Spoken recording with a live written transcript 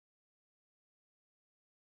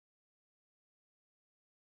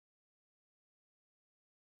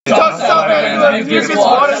mucus,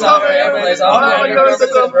 water, salivary amylase,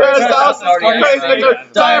 peristalsis,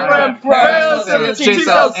 diaphragm, paralysis, T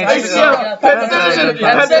cells, HCl, pepsinogen,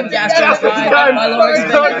 pepsin, gastric chyme, pyloric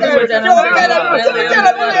sphincter,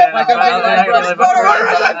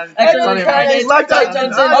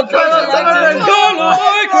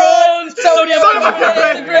 sodium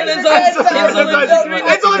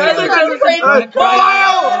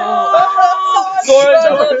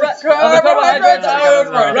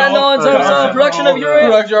production of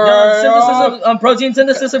urea, synthesis of protein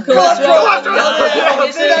synthesis of cholesterol,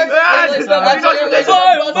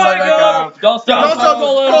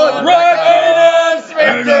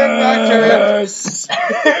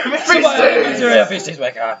 bacteria, feces,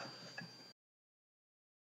 wake up.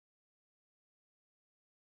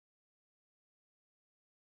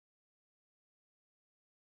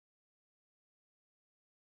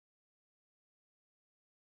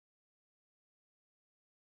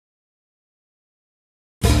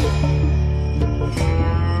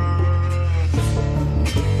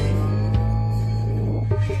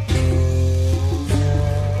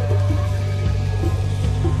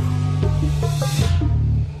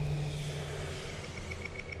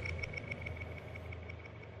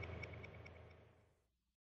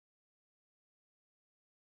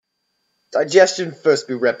 Digestion first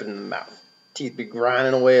be repping in the mouth. Teeth be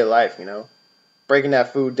grinding away at life, breaking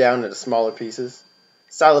that food down into smaller pieces.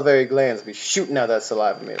 Salivary glands be shooting out that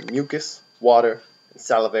saliva made of mucus, water, and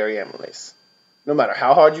salivary amylase. No matter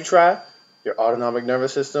how hard you try, your autonomic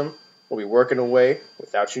nervous system will be working away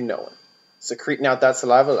without you knowing, secreting out that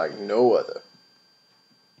saliva like no other.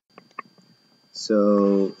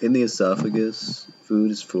 So, in the esophagus, food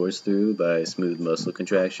is forced through by smooth muscle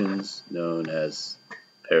contractions, known as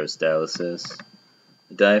peristalsis.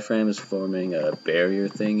 The diaphragm is forming a barrier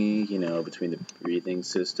thingy, between the breathing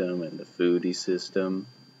system and the foodie system.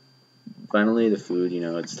 Finally, the food,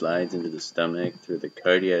 it slides into the stomach through the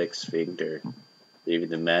cardiac sphincter, leaving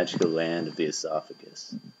the magical land of the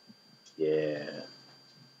esophagus. Yeah.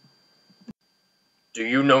 Do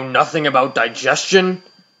you know nothing about digestion?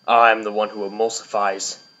 I'm the one who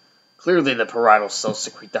emulsifies. Clearly the parietal cells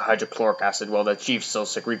secrete the hydrochloric acid while the chief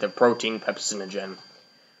cells secrete the protein pepsinogen.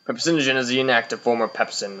 Pepsinogen is the inactive form of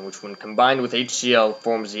pepsin, which when combined with HCl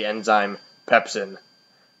forms the enzyme pepsin.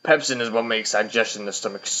 Pepsin is what makes digestion in the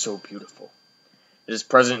stomach so beautiful. It is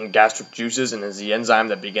present in gastric juices and is the enzyme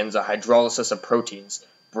that begins a hydrolysis of proteins,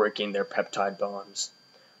 breaking their peptide bonds.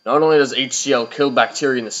 Not only does HCl kill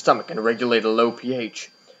bacteria in the stomach and regulate a low pH,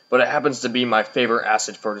 but it happens to be my favorite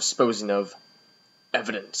acid for disposing of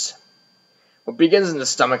evidence. What begins in the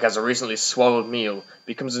stomach as a recently swallowed meal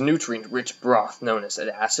becomes a nutrient-rich broth known as an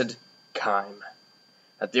acid chyme.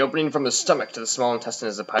 At the opening from the stomach to the small intestine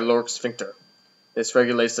is a pyloric sphincter. This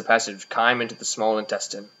regulates the passage of chyme into the small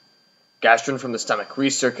intestine. Gastrin from the stomach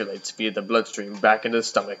recirculates via the bloodstream back into the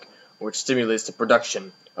stomach, which stimulates the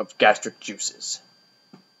production of gastric juices.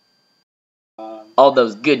 All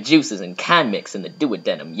those good juices and chyme mix in the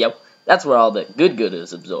duodenum, that's where all the good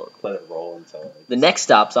is absorbed. Let it roll until The next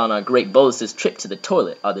stops on our great Bolus's trip to the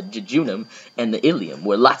toilet are the jejunum and the ileum,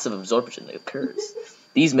 where lots of absorption occurs.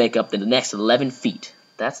 These make up the next 11 feet.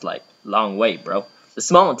 That's long way, bro. The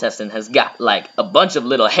small intestine has got a bunch of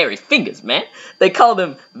little hairy fingers, man. They call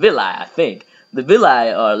them villi, I think. The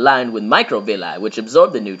villi are lined with microvilli, which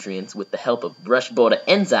absorb the nutrients with the help of brush border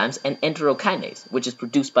enzymes and enterokinase, which is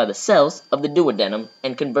produced by the cells of the duodenum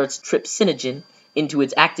and converts trypsinogen into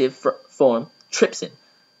its active form, trypsin,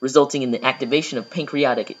 resulting in the activation of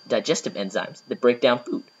pancreatic digestive enzymes that break down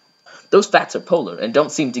food. Those fats are polar and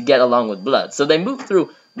don't seem to get along with blood, so they move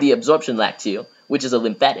through the absorption lacteal, which is a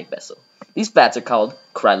lymphatic vessel. These fats are called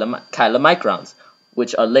chylomicrons,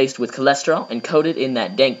 which are laced with cholesterol and coated in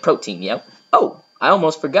that dank protein, Oh, I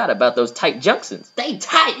almost forgot about those tight junctions. They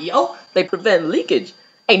tight, They prevent leakage.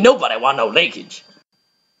 Ain't nobody want no leakage.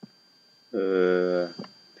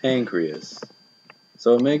 Pancreas.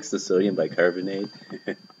 So it makes the sodium bicarbonate,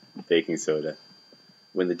 baking soda.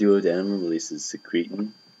 When the duodenum releases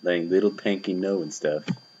secretin, letting little Panky know and stuff,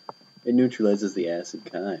 it neutralizes the acid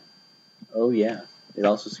chyme. Oh yeah, it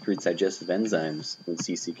also secretes digestive enzymes when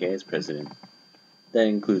CCK is present. That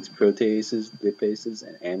includes proteases, lipases,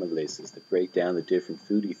 and amylases that break down the different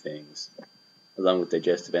foodie things, along with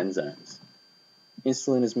digestive enzymes.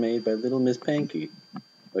 Insulin is made by little Miss Panky,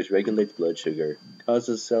 which regulates blood sugar,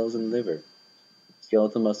 causes cells in the liver,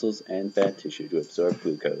 skeletal muscles, and fat tissue to absorb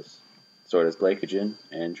glucose, stored as glycogen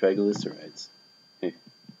and triglycerides.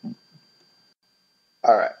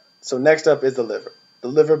 Alright, so next up is the liver. The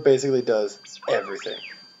liver basically does everything.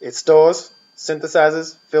 It stores,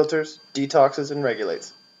 synthesizes, filters, detoxes, and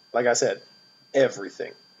regulates. Like I said,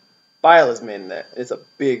 everything. Bile is made in there. It's a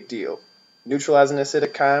big deal, neutralizing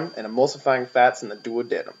acidic chyme and emulsifying fats in the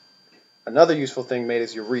duodenum. Another useful thing made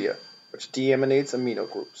is urea, which deaminates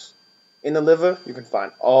amino groups. In the liver, you can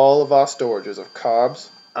find all of our storages of carbs,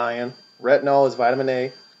 iron, retinol is vitamin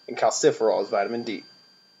A, and calciferol is vitamin D.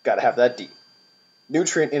 Gotta have that D.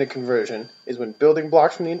 Nutrient interconversion is when building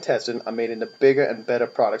blocks from the intestine are made into bigger and better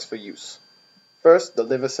products for use. First, the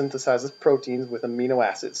liver synthesizes proteins with amino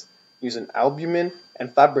acids, using albumin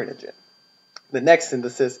and fibrinogen. The next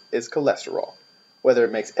synthesis is cholesterol. Whether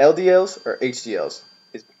it makes LDLs or HDLs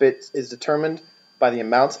is determined by the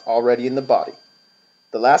amounts already in the body.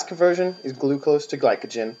 The last conversion is glucose to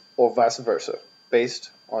glycogen, or vice versa, based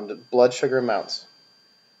on the blood sugar amounts.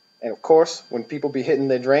 And of course, when people be hitting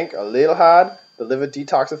their drink a little hard, the liver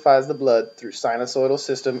detoxifies the blood through sinusoidal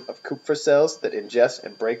system of Kupffer cells that ingest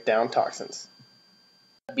and break down toxins.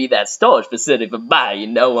 Be that storage facility for bile, you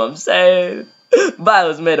know what I'm saying? Bile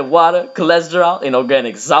is made of water, cholesterol,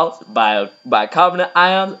 inorganic salts, bicarbonate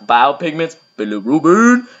ions, bile pigments,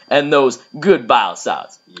 bilirubin, and those good bile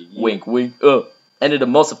salts. Wink, wink, and it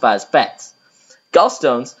emulsifies fats.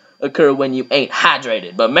 Gallstones occur when you ain't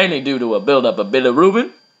hydrated, but mainly due to a buildup of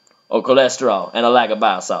bilirubin or cholesterol and a lack of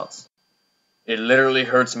bile salts. It literally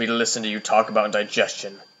hurts me to listen to you talk about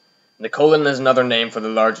digestion. The colon is another name for the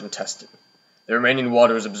large intestine. The remaining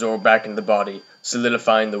water is absorbed back into the body,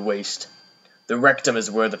 solidifying the waste. The rectum is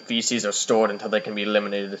where the feces are stored until they can be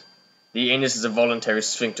eliminated. The anus is a voluntary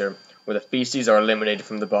sphincter, where the feces are eliminated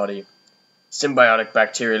from the body. Symbiotic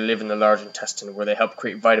bacteria live in the large intestine, where they help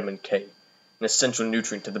create vitamin K, an essential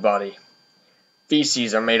nutrient to the body.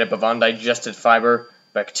 Feces are made up of undigested fiber,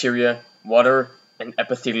 bacteria, water, and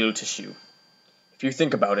epithelial tissue. If you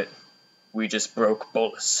think about it, we just broke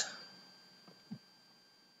Bolus.